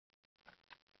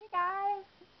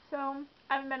So,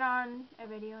 I haven't been on a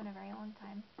video in a very long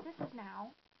time. This is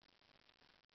now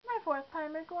my fourth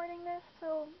time recording this,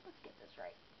 so let's get this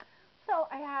right. So,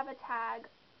 I have a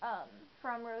tag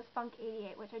from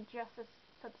RoseFunk88, which I just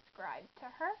subscribed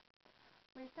to her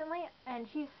recently, and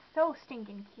she's so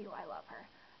stinking cute. I love her.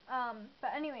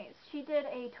 But anyways, she did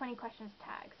a 20 questions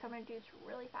tag, so I'm going to do this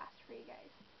really fast for you guys.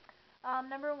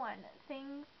 Number one,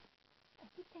 things,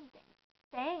 I keep saying things,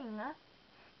 thing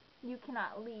you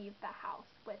cannot leave the house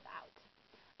without.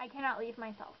 I cannot leave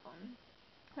my cell phone.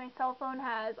 My cell phone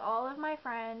has all of my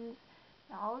friends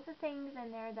and all of the things in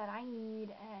there that I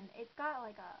need, and it's got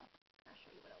like a, I'll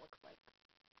show you what it looks like.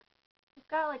 It's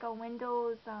got like a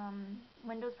Windows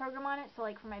program on it, so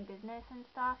like for my business and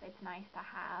stuff, it's nice to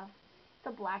have.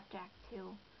 It's a blackjack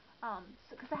too,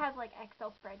 because it has like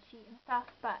Excel spreadsheet and stuff.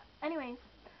 But anyways,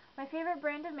 my favorite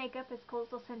brand of makeup is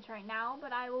Coastal Scents right now,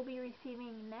 but I will be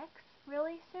receiving NYX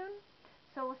really soon,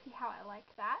 so we'll see how I like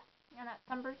that. And that's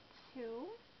number 2.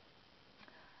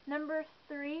 Number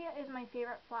 3 is my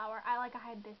favorite flower. I like a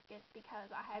hibiscus because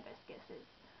a hibiscus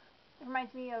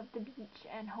reminds me of the beach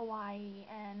and Hawaii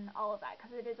and all of that,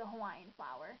 because it is a Hawaiian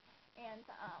flower. And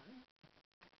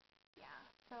yeah.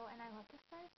 So, and I love the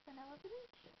stars and I love the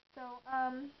beach. So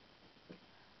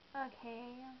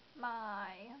okay,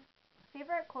 my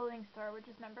favorite clothing store, which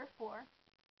is number 4,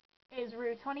 is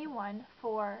Rue 21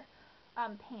 for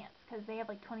pants, because they have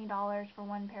like $20 for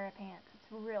one pair of pants.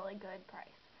 It's a really good price.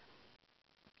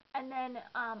 And then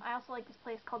I also like this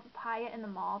place called Papaya in the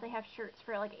Mall. They have shirts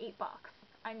for like $8.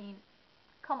 I mean,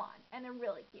 come on, and they're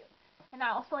really cute. And I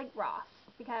also like Ross,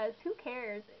 because who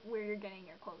cares where you're getting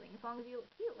your clothing as long as you look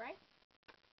cute, right?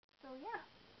 So yeah.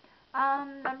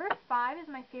 Number 5 is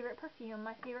my favorite perfume.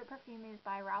 My favorite perfume is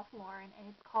by Ralph Lauren, and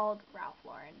it's called Ralph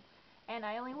Lauren. And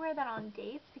I only wear that on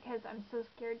dates because I'm so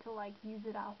scared to like use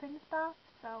it up and stuff.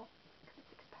 So, cause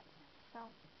it's expensive. So,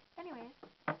 anyways,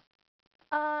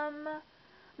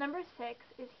 number 6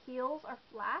 is heels or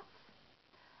flats.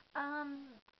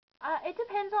 It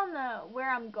depends on where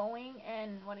I'm going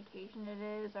and what occasion it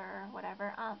is or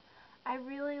whatever. I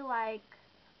really like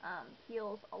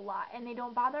heels a lot, and they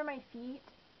don't bother my feet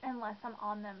unless I'm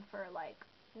on them for like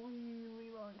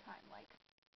really long time, like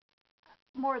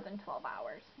more than 12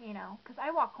 hours, you know, because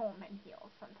I walk home in heels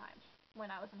sometimes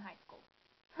when I was in high school.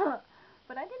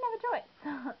 But I didn't have a choice.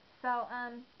 So,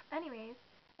 anyways,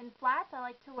 in flats, I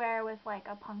like to wear with like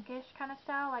a punkish kind of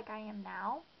style, like I am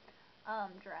now,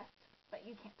 dressed. But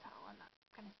you can't tell, I'm not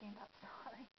gonna stand up,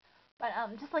 sorry. But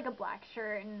just like a black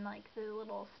shirt and like the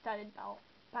little studded belt.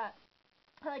 But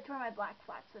I like to wear my black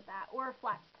flats with that, or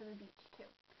flats to the beach too,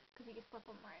 because you can slip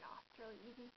them right off. It's really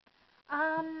easy.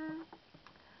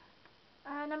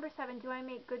 Number 7, do I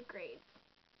make good grades?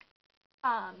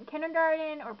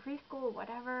 Kindergarten or preschool,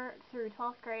 whatever, through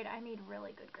 12th grade, I made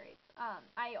really good grades.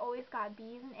 I always got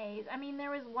B's and A's. I mean,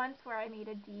 there was once where I made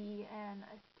a D and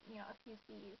a few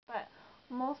C's, but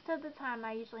most of the time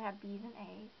I usually have B's and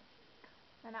A's.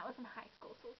 And that was in high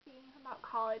school, so we'll see about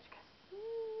college,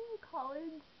 because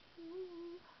college,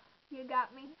 you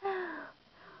got me.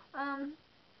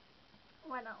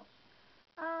 What else?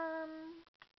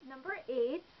 Number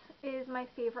 8 is my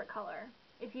favorite color.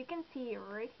 If you can see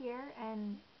right here,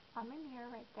 and I'm in here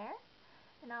right there,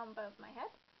 and I'm above my head,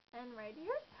 and right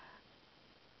here,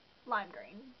 lime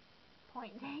green.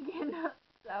 Point taken.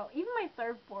 So, even my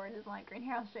surfboard is lime green.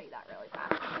 Here, I'll show you that really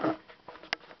fast.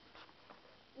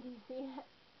 Do you see it?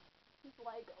 It's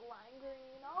like lime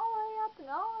green all the way up and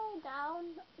all the way down.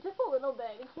 Just a little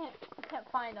bit. You can't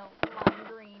find a lime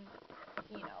green,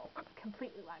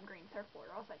 completely lime green surfboard,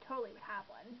 or else I totally would have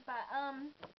one. But,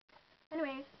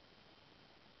 anyways.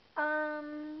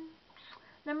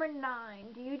 Number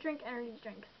 9. Do you drink energy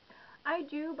drinks? I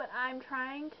do, but I'm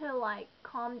trying to, like,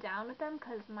 calm down with them,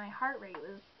 because my heart rate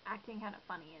was acting kind of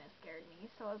funny, and it scared me.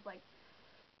 So I was like,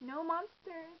 no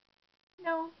monsters.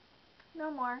 No. No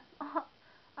more. Oh,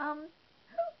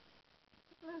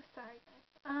 sorry,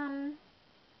 guys.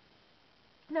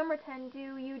 Number 10.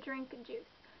 Do you drink juice?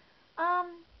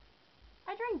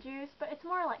 I drink juice, but it's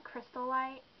more like Crystal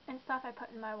Light and stuff I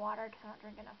put in my water, because I don't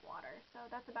drink enough water. So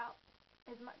that's about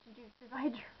as much juice as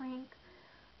I drink.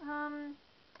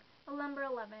 Number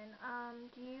 11.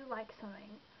 Do you like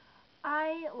swimming?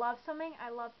 I love swimming. I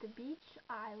love the beach.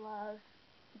 I love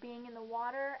being in the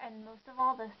water, and most of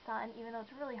all the sun, even though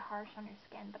it's really harsh on your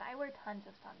skin. But I wear tons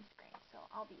of sunscreen, so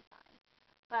I'll be fine.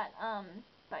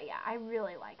 But yeah, I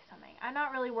really like swimming. I'm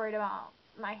not really worried about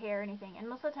my hair or anything. And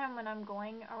most of the time when I'm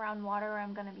going around water, or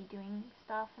I'm gonna be doing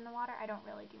stuff in the water, I don't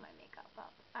really do my makeup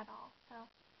up at all. So,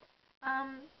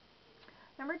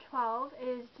 number 12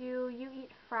 is, do you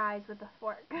eat fries with a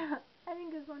fork? I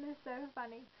think this one is so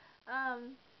funny.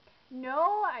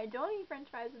 No, I don't eat french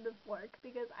fries with a fork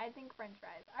because I think french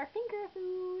fries are finger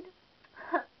food.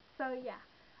 So yeah.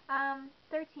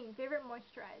 13, favorite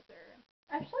moisturizer.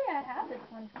 Actually, I have this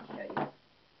one to show you.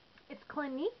 It's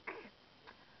Clinique,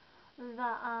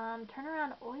 the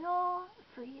turnaround oil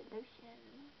free lotion.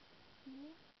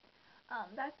 See?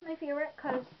 That's my favorite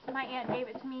because my aunt gave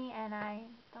it to me, and I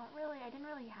didn't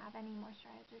really have any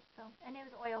moisturizers, so, and it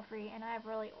was oil free, and I have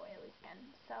really oily skin,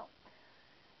 so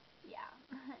yeah.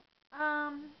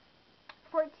 um,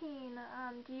 14.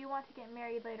 Do you want to get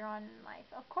married later on in life?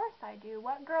 Of course I do.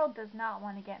 What girl does not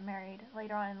want to get married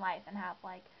later on in life and have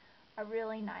like a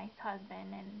really nice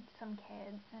husband and some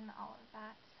kids and all of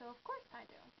that? So of course I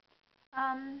do.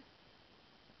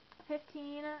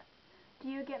 15. Do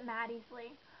you get mad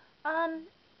easily? Um,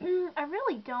 I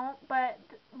really don't, but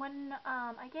when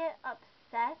I get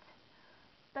upset,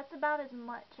 that's about as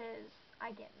much as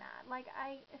I get mad. Like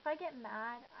if I get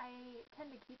mad, I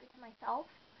tend to keep it to myself,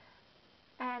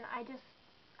 and I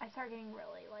start getting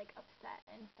really like upset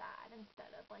and sad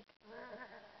instead of like.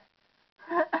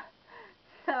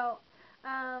 So,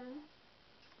 um,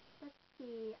 let's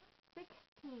see.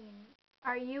 16.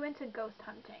 Are you into ghost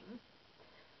hunting?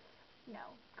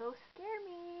 No, ghosts scare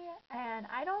me, and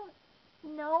I don't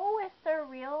know if they're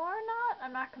real or not.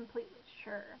 I'm not completely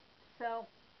sure. So,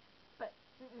 but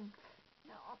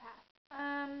no, I'll pass.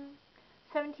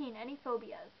 17. Any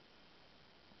phobias?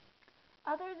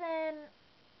 Other than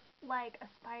like a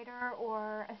spider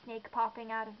or a snake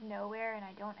popping out of nowhere and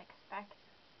I don't expect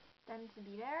them to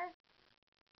be there,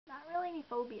 not really any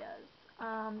phobias.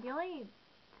 The only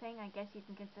thing I guess you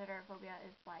can consider a phobia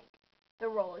is like the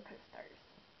roller coasters.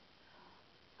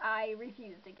 I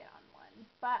refuse to get on one.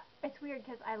 But it's weird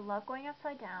because I love going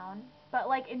upside down, but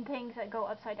like in things that go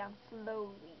upside down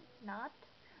slowly, not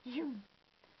zoom.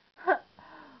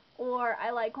 Or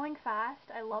I like going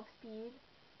fast. I love speed,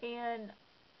 and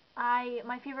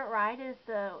my favorite ride is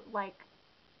the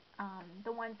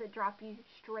ones that drop you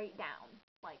straight down,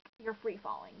 like you're free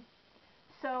falling.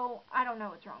 So I don't know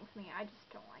what's wrong with me. I just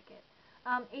don't like it.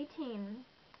 18.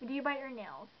 Do you bite your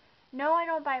nails? No, I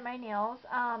don't bite my nails.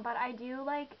 But I do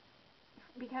like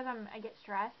because I get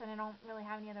stressed and I don't really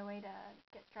have any other way to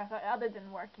get stressed other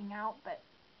than working out. But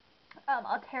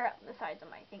I'll tear up the sides of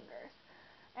my fingers,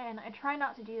 and I try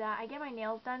not to do that. I get my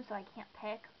nails done so I can't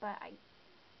pick, but I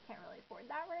can't really afford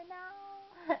that right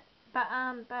now.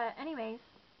 But anyways,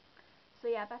 so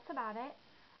yeah, that's about it.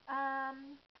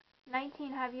 Um,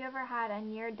 19. Have you ever had a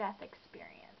near-death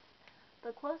experience?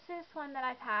 The closest one that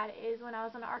I've had is when I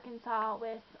was in Arkansas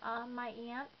with my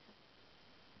aunts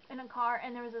in a car,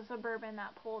 and there was a Suburban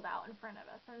that pulled out in front of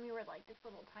us, and we were like this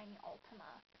little tiny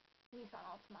Nissan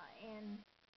Altima, and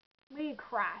we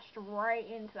crashed right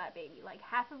into that baby. Like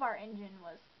half of our engine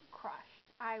was crushed.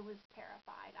 I was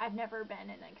terrified. I've never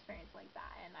been in an experience like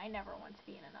that, and I never want to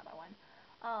be in another one.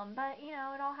 But you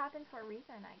know, it all happens for a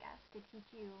reason, I guess, to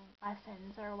teach you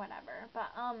lessons or whatever.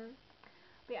 But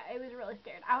yeah, it was really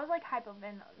scared. I was like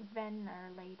hyperventilating.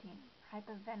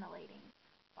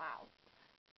 Wow.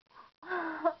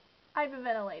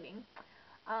 Hyperventilating.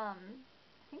 I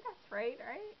think that's right?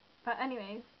 But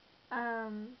anyways,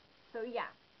 um, so yeah.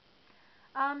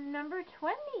 Number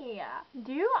 20.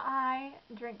 Do I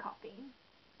drink coffee?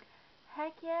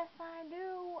 Heck yes, I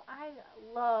do. I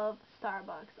love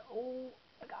Starbucks. Oh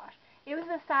my gosh. It was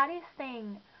the saddest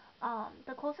thing.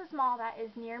 The closest mall that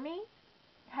is near me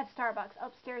had Starbucks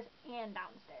upstairs and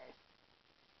downstairs.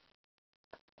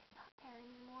 It's not there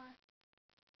anymore.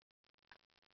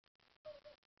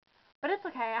 But it's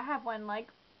okay. I have one like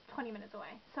 20 minutes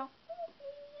away. So,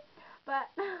 but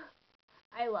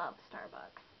I love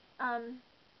Starbucks.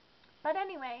 But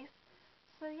anyways,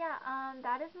 so yeah,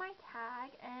 that is my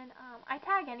tag, and I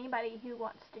tag anybody who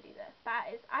wants to do this.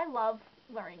 I love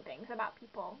learning things about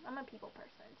people. I'm a people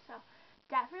person, so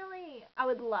definitely I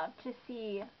would love to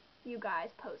see you guys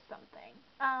post something.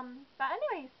 But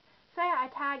anyways, so yeah, I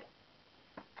tag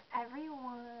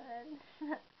everyone.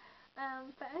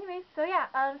 But anyways, so yeah,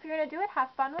 if you're gonna do it,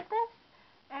 have fun with this,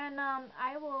 and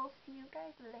I will see you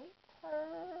guys later.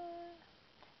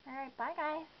 All right, bye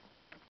guys.